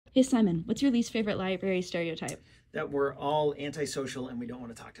Hey Simon, what's your least favorite library stereotype? That we're all antisocial and we don't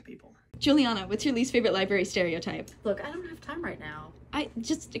want to talk to people. Juliana, what's your least favorite library stereotype? Look, I don't have time right now.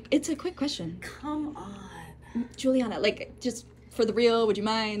 It's a quick question. Come on. Juliana, like, just for the real, would you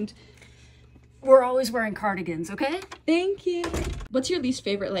mind? We're always wearing cardigans, okay? Thank you. What's your least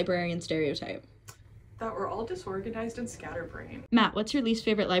favorite librarian stereotype? That we're all disorganized and scatterbrained. Matt, what's your least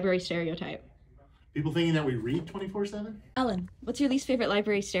favorite library stereotype? People thinking that we read 24/7? Ellen, what's your least favorite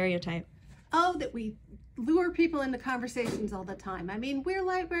library stereotype? Oh, that we lure people into conversations all the time. I mean, we're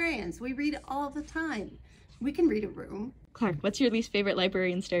librarians. We read all the time. We can read a room. Clark, what's your least favorite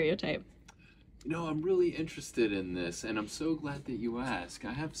librarian stereotype? You know, I'm really interested in this, and I'm so glad that you asked.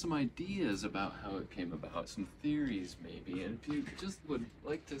 I have some ideas about how it came about, some theories maybe, and if you just would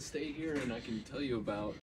like to stay here and I can tell you about